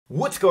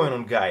What's going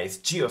on, guys?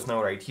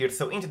 Geosnow right here.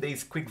 So in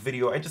today's quick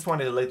video I just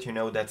wanted to let you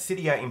know that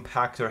Cydia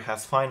Impactor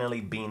has finally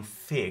been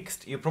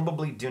fixed. You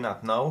probably do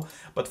not know,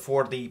 but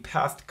for the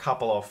past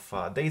couple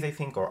of days I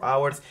think, or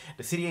hours,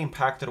 the Cydia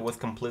Impactor was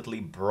completely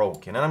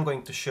broken, and I'm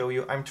going to show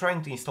you. I'm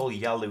trying to install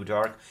Yalu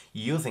Dark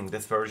using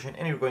this version,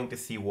 and you're going to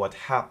see what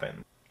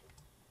happened.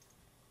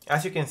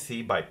 As you can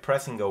see, by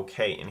pressing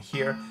OK in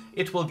here,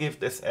 it will give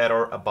this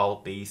error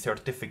about the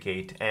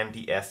certificate and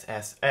the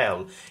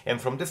SSL,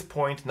 and from this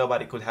point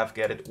nobody could have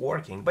get it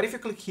working. But if you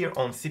click here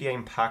on Cydia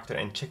Impactor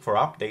and check for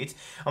updates,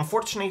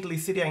 unfortunately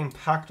Cydia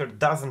Impactor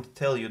doesn't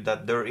tell you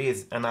that there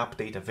is an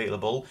update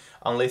available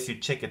unless you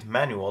check it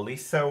manually.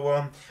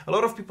 So a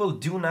lot of people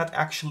do not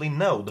actually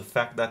know the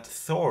fact that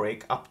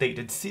Cydia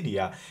updated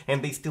Cydia,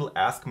 and they still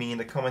ask me in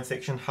the comment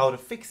section how to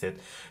fix it.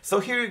 So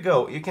here you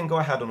go, you can go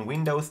ahead on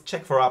Windows,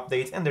 check for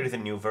updates, and there is a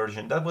new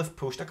version that was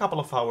pushed a couple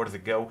of hours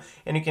ago,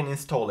 and you can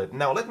install it.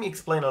 Now let me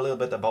explain a little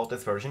bit about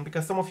this version,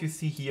 because some of you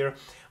see here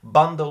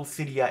bundle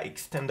Cydia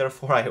Extender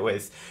for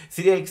iOS.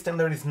 Cydia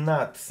Extender is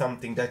not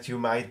something that you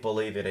might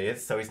believe it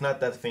is, so it's not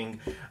that thing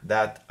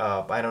that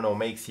I don't know,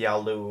 makes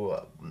Yalu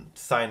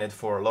sign it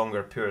for a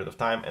longer period of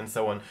time and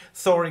so on.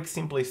 Cydia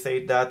simply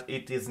said that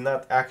it is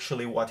not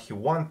actually what he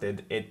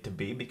wanted it to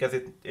be, because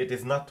it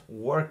is not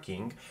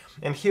working,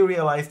 and he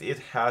realized it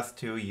has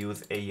to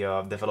use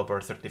a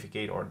developer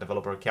certificate or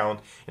developer account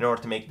in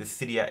order to make the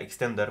Cydia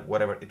Extender,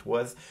 whatever it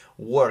was,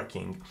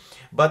 working.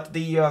 But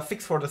the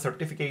fix for the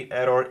certificate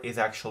error is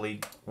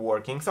actually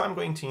working, so I'm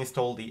going to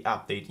install the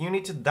update. You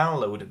need to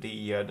download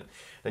the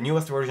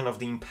newest version of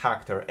the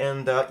Impactor,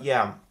 and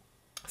yeah,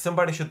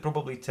 somebody should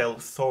probably tell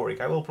Cydia.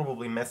 I will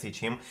probably message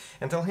him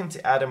and tell him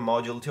to add a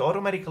module to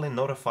automatically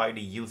notify the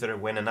user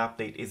when an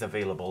update is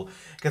available.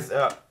 Because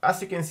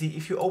as you can see,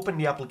 if you open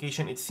the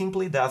application, it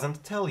simply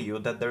doesn't tell you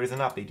that there is an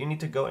update. You need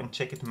to go and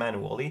check it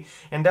manually,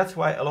 and that's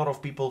why a lot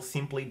of people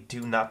simply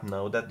do not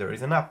know that there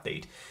is an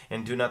update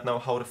and do not know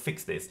how to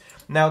fix this.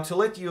 Now, to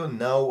let you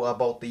know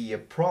about the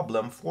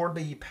problem, for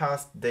the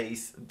past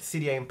days,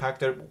 Cydia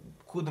Impactor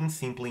couldn't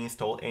simply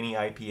install any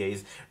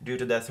IPAs due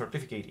to that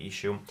certificate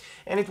issue,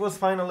 and it was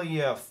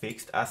finally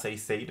fixed, as I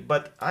said.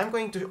 But I'm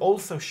going to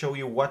also show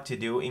you what to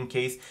do in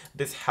case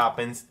this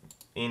happens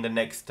in the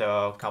next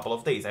couple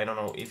of days. I don't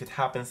know if it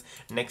happens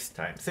next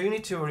time. So you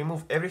need to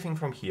remove everything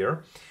from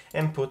here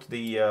and put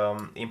the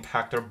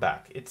Impactor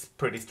back. It's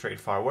pretty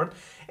straightforward,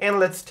 and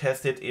let's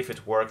test it if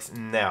it works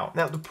now.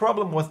 Now, the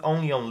problem was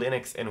only on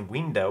Linux and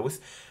Windows,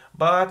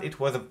 but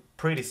it was a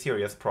pretty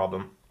serious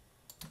problem.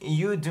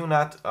 You do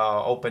not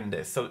open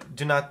this, so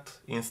do not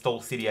install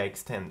Cydia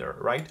Extender,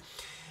 right?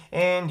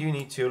 And you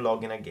need to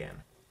log in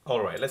again.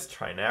 Alright, let's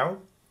try now.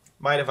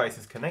 My device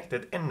is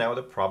connected, and now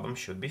the problem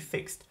should be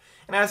fixed.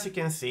 And as you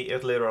can see,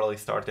 it literally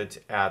started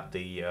to add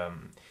the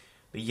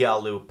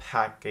Yalu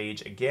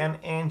package again,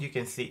 and you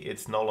can see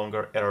it's no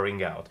longer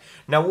erroring out.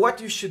 Now,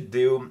 what you should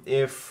do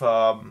if,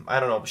 I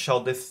don't know, shall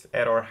this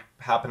error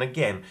happen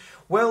again?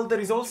 Well, there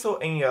is also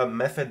a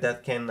method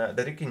that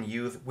you can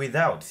use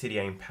without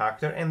Cydia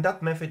Impactor, and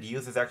that method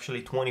uses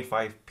actually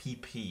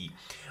 25pp.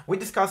 We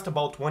discussed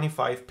about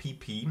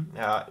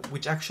 25pp,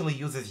 which actually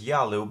uses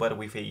Yalu, but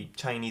with a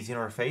Chinese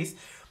interface,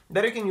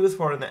 that you can use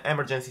for an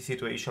emergency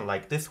situation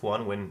like this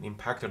one when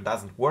Impactor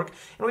doesn't work.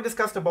 And we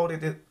discussed about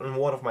it in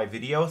one of my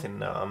videos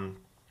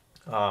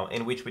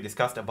in which we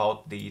discussed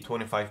about the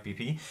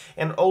 25pp,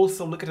 and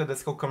also look at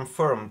this who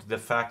confirmed the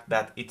fact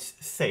that it's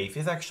safe.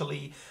 It's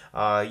actually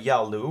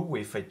Yalu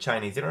with a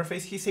Chinese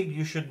interface. He said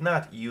you should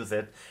not use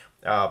it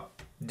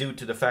due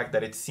to the fact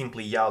that it's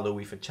simply Yalu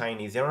with a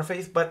Chinese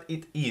interface, but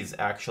it is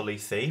actually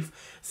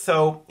safe.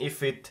 So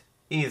if it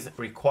is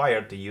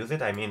required to use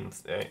it, I mean,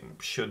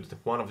 should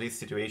one of these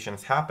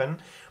situations happen,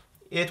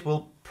 it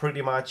will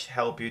pretty much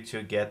help you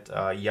to get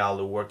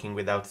Yalu working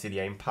without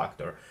Cydia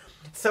Impactor.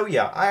 So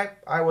yeah,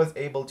 I was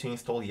able to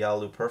install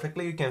Yalu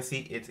perfectly. You can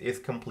see it is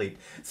complete.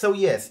 So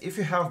yes, if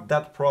you have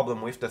that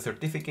problem with the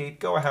certificate,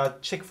 go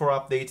ahead, check for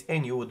updates,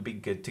 and you would be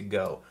good to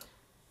go.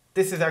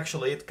 This is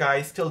actually it,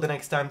 guys. Till the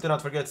next time, do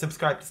not forget to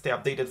subscribe to stay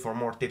updated for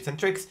more tips and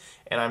tricks.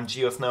 And I'm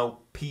Geosnow.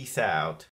 Peace out.